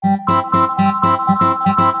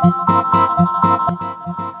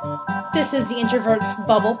This is the Introvert's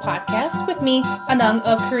Bubble podcast with me, Anung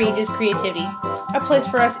of Courageous Creativity, a place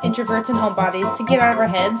for us introverts and homebodies to get out of our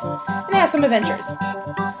heads and have some adventures.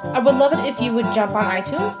 I would love it if you would jump on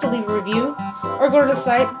iTunes to leave a review or go to the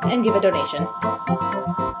site and give a donation.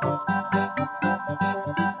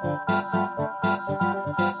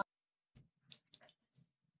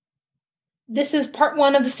 This is part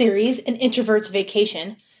one of the series, An Introvert's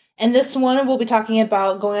Vacation, and this one we'll be talking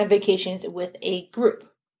about going on vacations with a group.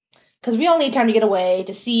 Because we all need time to get away,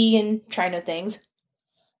 to see and try new things.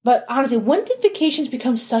 But honestly, when did vacations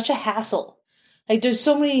become such a hassle? Like, there's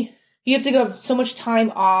so many, you have to go have so much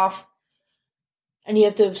time off, and you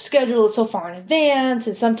have to schedule it so far in advance,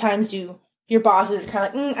 and sometimes your bosses are kind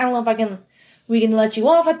of like, I don't know if we can let you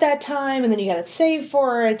off at that time, and then you gotta save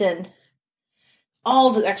for it, and all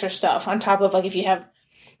the extra stuff on top of, like, if you have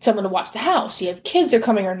someone to watch the house, you have kids are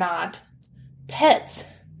coming or not, pets,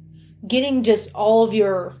 getting just all of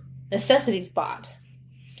your necessities bought.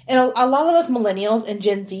 And a lot of us millennials and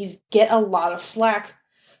Gen Zs get a lot of slack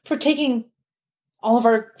for taking all of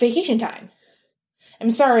our vacation time.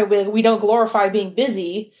 I'm sorry, we don't glorify being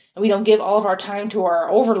busy, and we don't give all of our time to our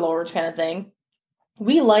overlords kind of thing.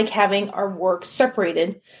 We like having our work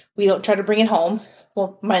separated. We don't try to bring it home.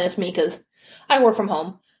 Well, minus me, because I work from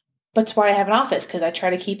home. But that's why I have an office, because I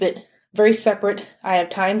try to keep it very separate. I have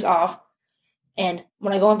times off. And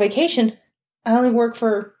when I go on vacation, I only work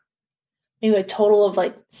for maybe a total of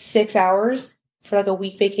 6 hours for a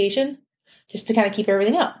week vacation, just to kind of keep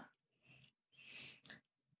everything up.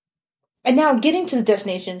 And now getting to the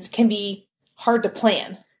destinations can be hard to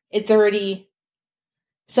plan. It's already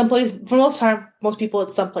someplace, for most people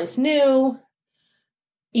it's someplace new.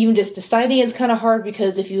 Even just deciding it's kind of hard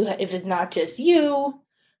because if it's not just you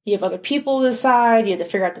have other people to decide, you have to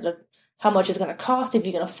figure out how much it's going to cost, if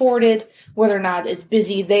you can afford it, whether or not it's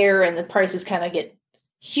busy there and the prices kind of get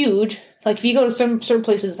huge. Like, if you go to some certain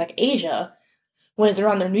places like Asia, when it's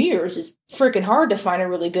around their New Year's, it's freaking hard to find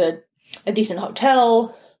a decent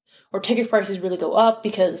hotel, or ticket prices really go up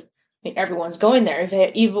because everyone's going there.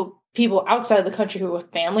 Even people outside of the country who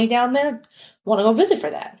have family down there want to go visit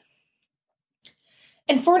for that.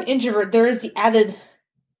 And for an introvert, there is the added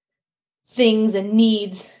things and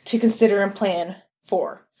needs to consider and plan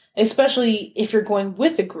for, especially if you're going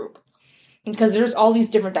with a group, because there's all these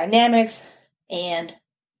different dynamics and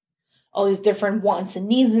all these different wants and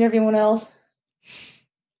needs and everyone else.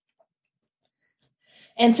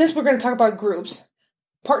 And since we're going to talk about groups,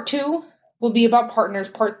 part 2 will be about partners.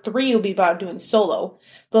 Part 3 will be about doing solo.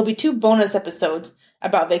 There'll be 2 bonus episodes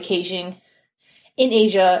about vacationing in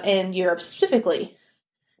Asia and Europe specifically,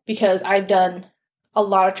 because I've done a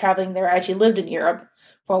lot of traveling there. I actually lived in Europe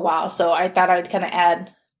for a while, so I thought I'd kind of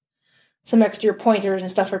add some extra pointers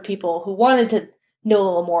and stuff for people who wanted to know a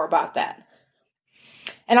little more about that.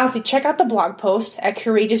 And honestly, check out the blog post at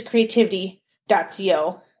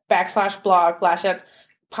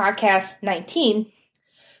courageouscreativity.co/blog/podcast19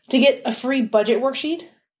 to get a free budget worksheet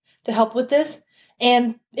to help with this.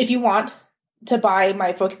 And if you want to buy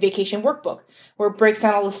my vacation workbook, where it breaks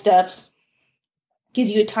down all the steps, gives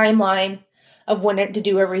you a timeline of when to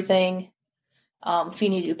do everything. If you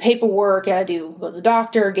need to do paperwork, go to the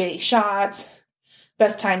doctor, get any shots,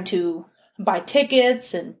 best time to buy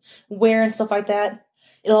tickets and where and stuff like that.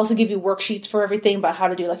 It'll also give you worksheets for everything about how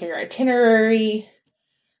to do your itinerary,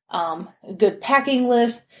 a good packing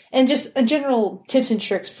list, and just a general tips and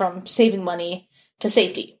tricks from saving money to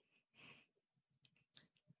safety.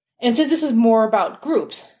 And since this is more about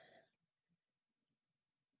groups,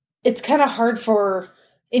 it's kind of hard for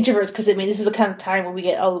introverts because, this is the kind of time where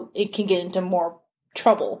it can get into more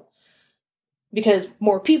trouble. Because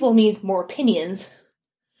more people means more opinions.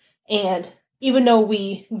 And even though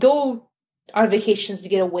we go on vacations to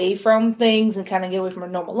get away from things and kind of get away from our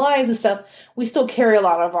normal lives and stuff, we still carry a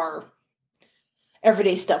lot of our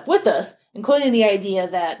everyday stuff with us, including the idea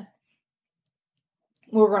that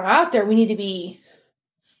when we're going out there, we need to be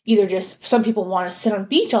either just, some people want to sit on the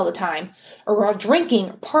beach all the time, or we're out drinking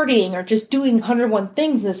or partying or just doing 101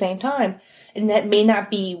 things at the same time. And that may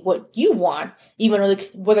not be what you want, even though,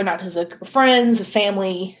 whether or not it's friends, a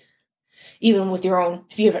family, even with your own,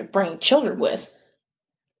 if you have bringing children with.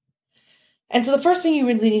 And so the first thing you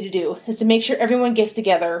really need to do is to make sure everyone gets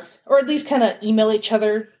together, or at least kind of email each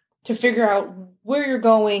other to figure out where you're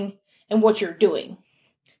going and what you're doing.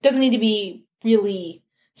 It doesn't need to be really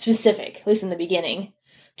specific, at least in the beginning,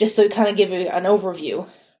 just to kind of give you an overview.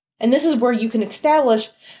 And this is where you can establish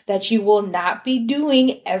that you will not be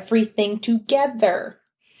doing everything together.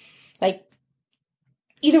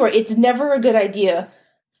 Either way, it's never a good idea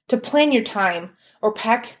to plan your time or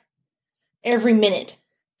pack every minute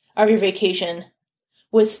of your vacation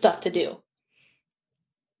with stuff to do.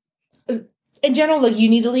 In general, like, you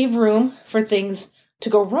need to leave room for things to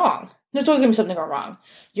go wrong. There's always going to be something going wrong.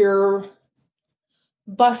 Your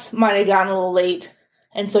bus might have gotten a little late,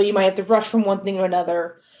 and so you might have to rush from one thing to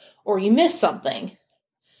another, or you missed something.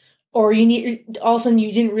 Or all of a sudden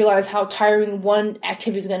you didn't realize how tiring one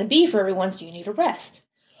activity is going to be for everyone, so you need to rest.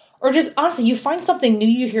 Or just, honestly, you find something new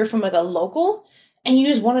you hear from, like, a local, and you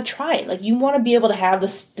just want to try it. Like, you want to be able to have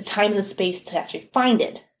the time and the space to actually find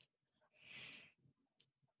it.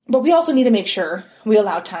 But we also need to make sure we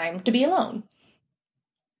allow time to be alone.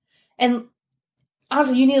 And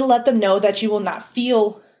honestly, you need to let them know that you will not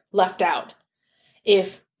feel left out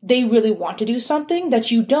if they really want to do something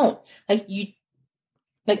that you don't.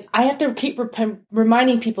 Like, I have to keep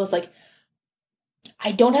reminding people, it's like,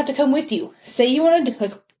 I don't have to come with you. Say you want to do,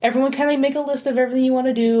 like, everyone kind of make a list of everything you want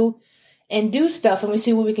to do and do stuff, and we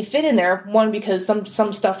see what we can fit in there. One, because some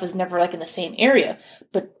stuff is never, like, in the same area.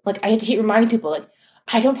 But, like, I have to keep reminding people, like,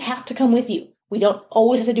 I don't have to come with you. We don't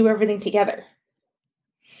always have to do everything together.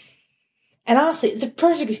 And honestly, it's a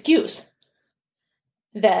perfect excuse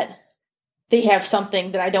that they have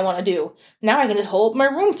something that I don't want to do. Now I can just hold my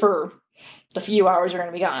room for the few hours you're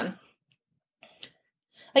going to be gone.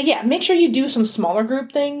 Like, yeah, make sure you do some smaller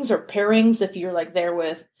group things or pairings if you're, like, there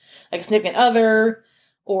with, like, a significant other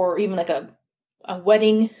or even, like, a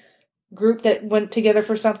wedding group that went together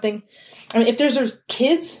for something. I mean, if there's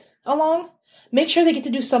kids along, make sure they get to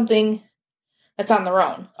do something that's on their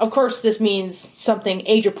own. Of course, this means something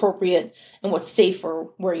age-appropriate and what's safe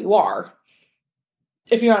for where you are.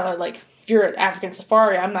 If you're on if you're at African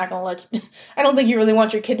Safari, I'm not going to I don't think you really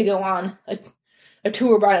want your kid to go on a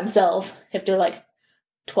tour by himself if they're, like,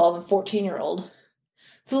 12 and 14-year-old.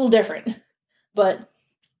 It's a little different. But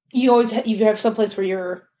you have some place where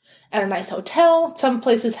you're at a nice hotel. Some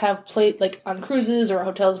places have like on cruises or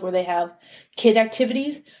hotels where they have kid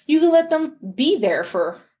activities. You can let them be there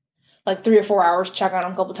for like 3 or 4 hours, check on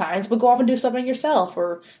them a couple times, but go off and do something yourself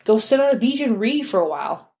or go sit on a beach and read for a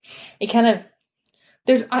while.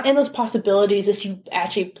 There's endless possibilities if you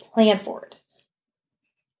actually plan for it.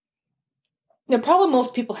 The problem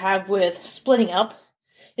most people have with splitting up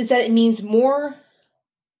is that it means more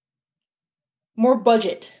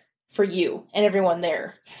budget for you and everyone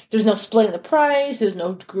there. There's no splitting the price, there's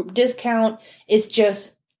no group discount,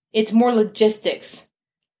 it's more logistics.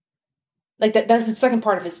 Like that's the second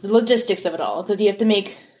part of it, it's the logistics of it all, because you have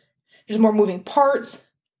to there's more moving parts,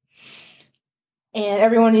 and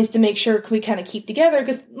everyone needs to make sure we kind of keep together,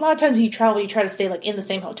 because a lot of times when you travel, you try to stay like in the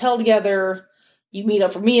same hotel together, you meet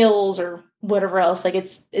up for meals or whatever else, like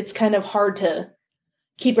it's kind of hard to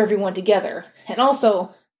keep everyone together. And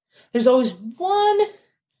also, there's always one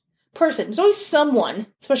person, there's always someone,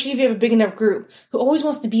 especially if you have a big enough group, who always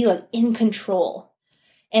wants to be like in control.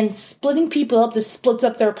 And splitting people up just splits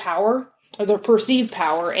up their power, or their perceived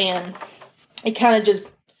power, and it kind of just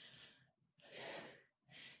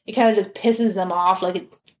pisses them off, like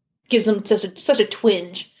it gives them such a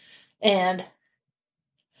twinge. And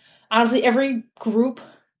honestly, every group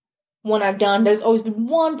one I've done, there's always been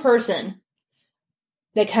one person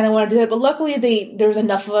that kind of want to do it, but luckily there's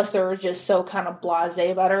enough of us that are just so kind of blasé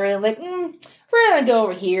about it, and like, we're gonna go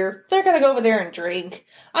over here, they're gonna go over there and drink,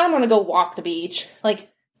 I'm gonna go walk the beach. Like,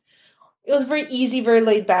 it was very easy, very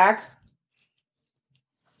laid back.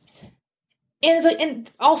 And it's like,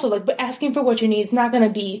 and also like, but asking for what you need is not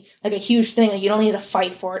gonna be like a huge thing, like you don't need to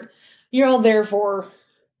fight for it. You're all there for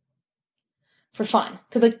fun.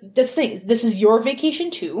 Cause like, this thing, this is your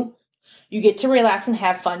vacation too. You get to relax and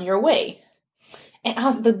have fun your way.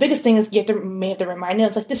 And the biggest thing is may have to remind them,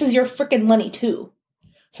 it's like, this is your freaking money too.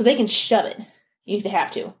 So they can shove it if they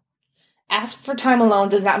have to. Ask for time alone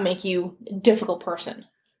does not make you a difficult person.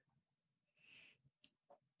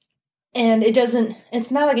 And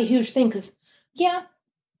it's not like a huge thing, because, yeah,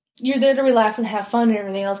 you're there to relax and have fun and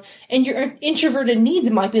everything else. And your introverted needs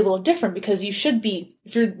might be a little different, because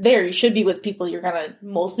if you're there, you should be with people you're going to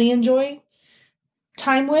mostly enjoy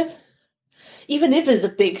time with. Even if it's a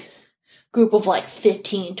big group of like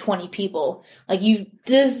 15, 20 people, like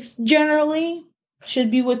this generally should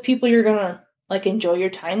be with people you're going to like enjoy your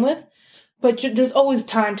time with. But there's always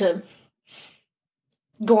time to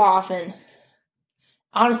go off and,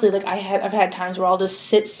 honestly, like I've had times where I'll just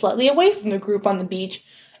sit slightly away from the group on the beach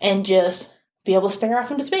and just be able to stare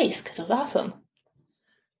off into space, because it was awesome.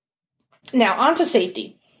 Now, on to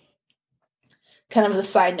safety. Kind of as a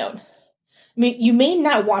side note. I mean, you may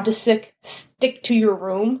not want to stick to your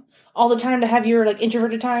room all the time to have your like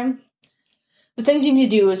introverted time. The things you need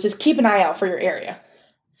to do is just keep an eye out for your area.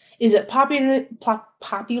 Is it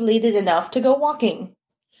populated enough to go walking?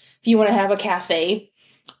 If you want to have a cafe,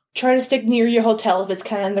 try to stick near your hotel if it's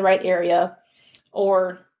kind of in the right area,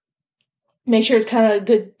 or make sure it's kind of a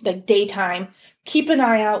good, like, daytime. Keep an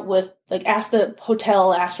eye out with, like, ask the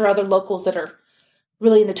hotel, ask for other locals that are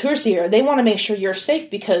really in the touristy area. They want to make sure you're safe,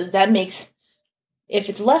 because that makes, if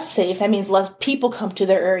it's less safe, that means less people come to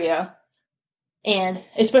their area. And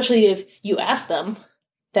especially if you ask them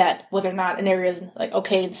that whether or not an area is, like,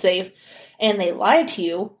 okay and safe, and they lie to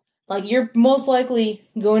you, like, you're most likely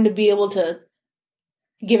going to be able to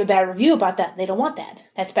give a bad review about that. They don't want that.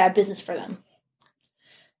 That's bad business for them.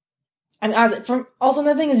 I mean, also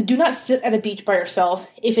another thing is, do not sit at a beach by yourself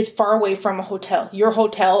if it's far away from a hotel, your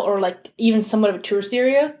hotel, or, like, even somewhat of a tourist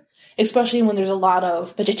area, especially when there's a lot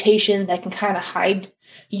of vegetation that can kind of hide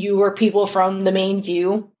you or people from the main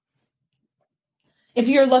view. If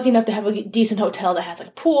you're lucky enough to have a decent hotel that has, like,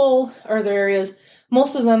 a pool or other areas,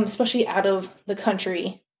 most of them, especially out of the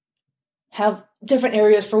country, have different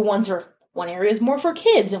areas for ones, or one area is more for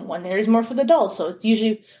kids and one area is more for the adults. So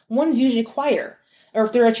one's usually quieter. Or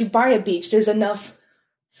if they're actually by a beach, there's enough,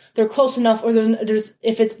 they're close enough, or there's,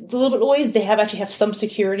 if it's a little bit noisy, they actually have some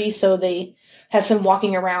security, so they have some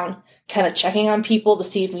walking around, kind of checking on people to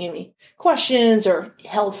see if you have any questions, or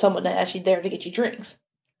held someone that's actually there to get you drinks.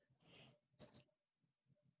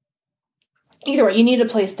 Either way, you need a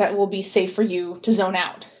place that will be safe for you to zone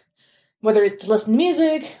out. Whether it's to listen to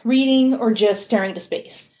music, reading, or just staring into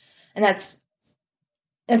space. And that's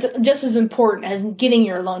just as important as getting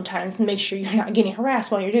your alone time, to make sure you're not getting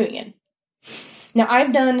harassed while you're doing it. Now, I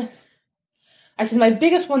said my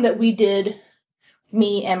biggest one that we did,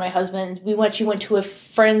 me and my husband, we actually went to a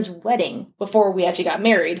friend's wedding before we actually got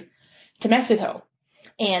married to Mexico.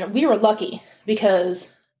 And we were lucky because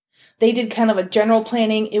they did kind of a general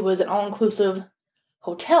planning. It was an all-inclusive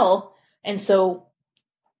hotel. And so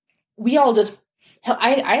we all just,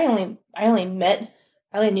 I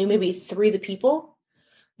only knew maybe 3 of the people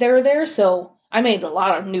that were there, so I made a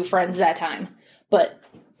lot of new friends that time. But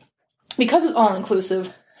because it's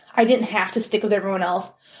all-inclusive, I didn't have to stick with everyone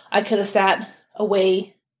else. I could have sat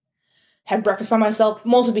away, had breakfast by myself,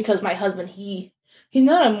 mostly because my husband, he's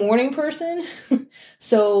not a morning person,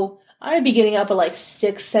 so I'd be getting up at like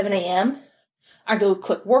 6, 7 a.m. I'd go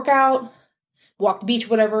quick workout, walk the beach,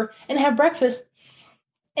 whatever, and have breakfast,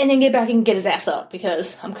 and then get back and get his ass up,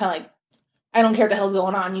 because I'm kind of like, I don't care what the hell's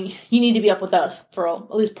going on. You need to be up with us for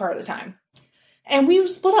at least part of the time. And we would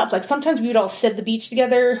split up. Like, sometimes we would all sit at the beach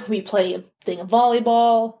together. We'd play a thing of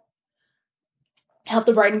volleyball, help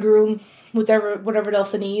the bride and groom with whatever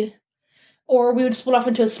else they need. Or we would split off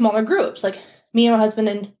into smaller groups. Like, me and my husband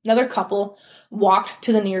and another couple walked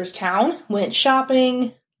to the nearest town, went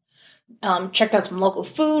shopping, checked out some local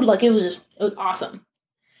food. Like, it was awesome.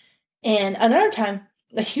 And another time,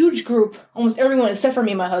 a huge group, almost everyone except for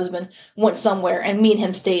me and my husband, went somewhere, and me and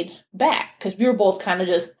him stayed back, because we were both kind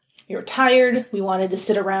of we were tired, we wanted to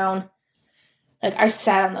sit around. Like, I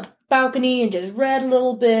sat on the balcony and just read a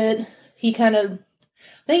little bit. I think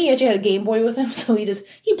he actually had a Game Boy with him, so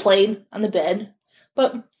he played on the bed.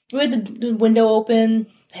 But we had the window open,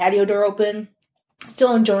 patio door open,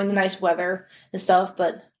 still enjoying the nice weather and stuff,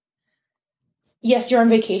 but yes, you're on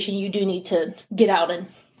vacation, you do need to get out and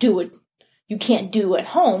do it. You can't do at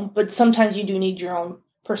home, but sometimes you do need your own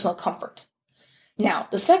personal comfort. Now,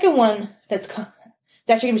 the second one that's actually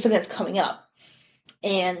going to be something that's coming up.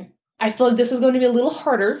 And I feel like this is going to be a little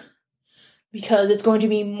harder, because it's going to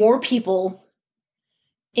be more people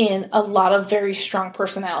in a lot of very strong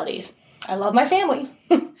personalities. I love my family,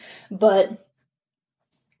 but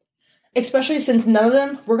especially since none of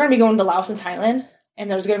them, we're going to be going to Laos and Thailand,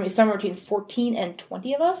 and there's going to be somewhere between 14 and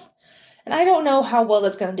 20 of us. And I don't know how well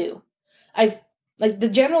that's going to do. The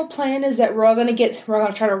general plan is that we're all going to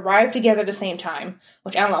try to arrive together at the same time,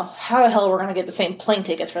 which I don't know how the hell we're going to get the same plane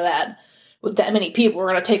tickets for that. With that many people,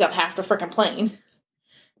 we're going to take up half the frickin' plane.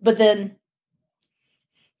 But then,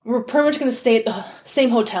 we're pretty much going to stay at the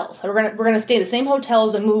same hotels. We're going to stay at the same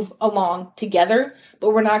hotels and move along together,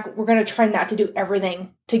 but we're going to try not to do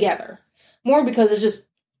everything together. More because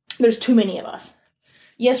there's too many of us.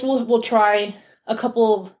 Yes, we'll try a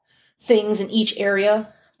couple of things in each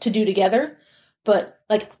area to do together, but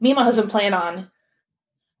like, me and my husband plan on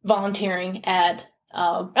volunteering at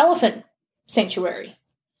elephant sanctuary.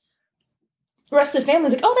 The rest of the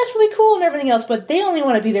family's like, oh, that's really cool and everything else, but they only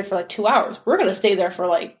want to be there for like 2 hours. We're going to stay there for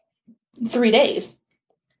like 3 days.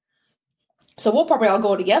 So we'll probably all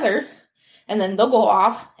go together, and then they'll go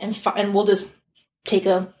off, and we'll just take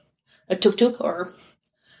a tuk-tuk or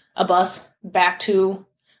a bus back to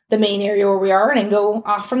the main area where we are, and then go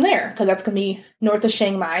off from there, because that's going to be north of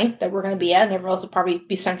Chiang Mai that we're going to be at, and everyone else will probably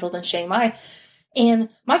be central in Chiang Mai. And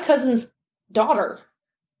my cousin's daughter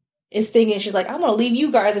is thinking, she's like, I'm going to leave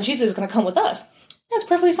you guys and she's just going to come with us. That's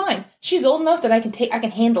perfectly fine. She's old enough that I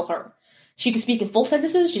can handle her. She can speak in full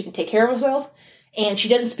sentences. She can take care of herself. And she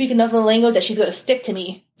doesn't speak enough of the language that she's going to stick to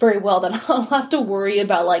me very well that I'll have to worry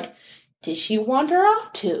about, like, did she wander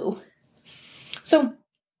off too? So,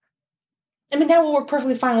 I mean, that will work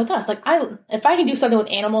perfectly fine with us. Like, if I can do something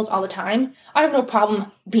with animals all the time, I have no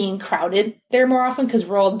problem being crowded there more often because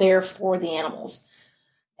we're all there for the animals.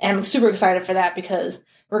 And I'm super excited for that because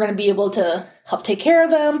we're going to be able to help take care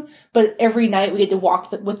of them, but every night we get to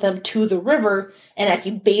walk with them to the river and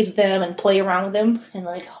actually bathe them and play around with them. And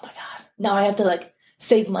like, oh my God, now I have to like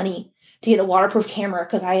save money to get a waterproof camera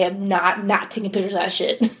because I am not taking pictures of that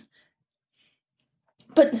shit.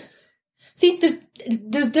 But see,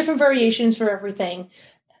 there's different variations for everything.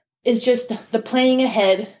 It's just the planning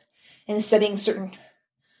ahead and setting certain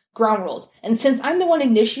ground rules. And since I'm the one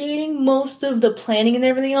initiating most of the planning and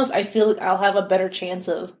everything else, I feel like I'll have a better chance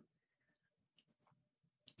of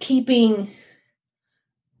keeping,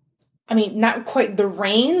 I mean, not quite the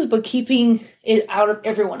reins, but keeping it out of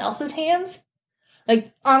everyone else's hands.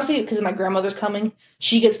 Like, honestly, because my grandmother's coming,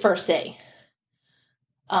 she gets first say.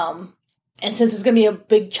 And since it's going to be a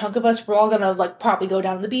big chunk of us, we're all going to, like, probably go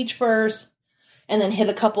down to the beach first, and then hit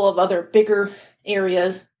a couple of other bigger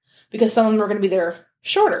areas, because some of them are going to be there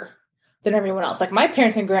shorter than everyone else. Like, my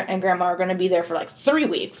parents and grandma are going to be there for, like, 3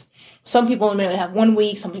 weeks. Some people only have 1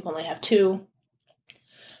 week, some people only have 2.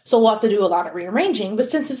 So we'll have to do a lot of rearranging, but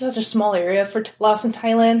since it's such a small area for Laos and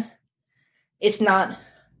Thailand, it's not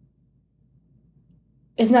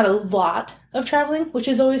a lot of traveling, which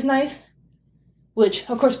is always nice. Which,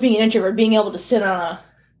 of course, being an introvert, being able to sit on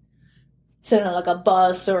like a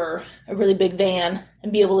bus or a really big van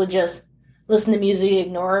and be able to just listen to music,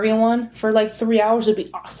 ignore everyone for like 3 hours would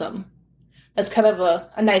be awesome. That's kind of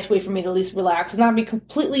a nice way for me to at least relax and not be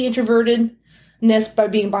completely introvertedness by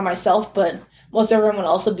being by myself, but most everyone would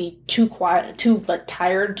also be too quiet, too like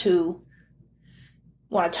tired to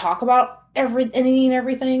want to talk about anything and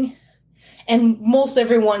everything. And most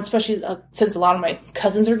everyone, especially since a lot of my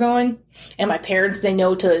cousins are going, and my parents, they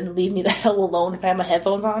know to leave me the hell alone if I have my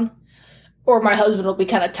headphones on. Or my husband will be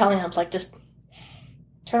kind of telling them, like, just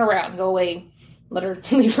turn around, go away,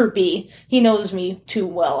 leave her be. He knows me too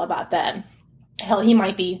well about that. Hell, he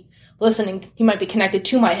might be connected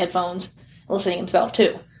to my headphones, listening himself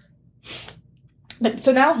too. But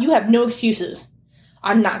so now you have no excuses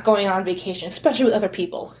on not going on vacation, especially with other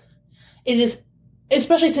people. It is,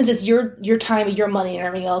 especially since it's your time, your money, and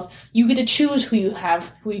everything else, you get to choose who you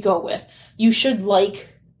go with. You should like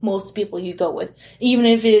most people you go with, even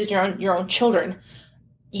if it is your own children.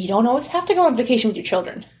 You don't always have to go on vacation with your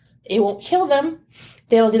children. It won't kill them.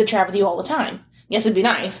 They'll get to travel with you all the time. Yes, it'd be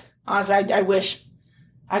nice. Honestly, I wish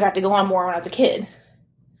I got to go on more when I was a kid.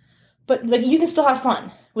 But you can still have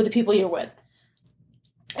fun with the people you're with.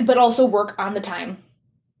 But also work on the time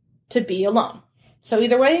to be alone. So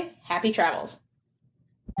either way, happy travels.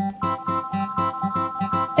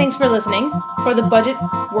 Thanks for listening. For the budget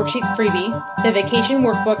worksheet freebie, the vacation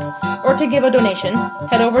workbook, or to give a donation,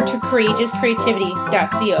 head over to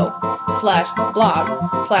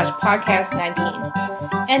courageouscreativity.co/blog/podcast19.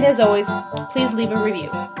 And as always, please leave a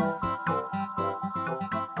review.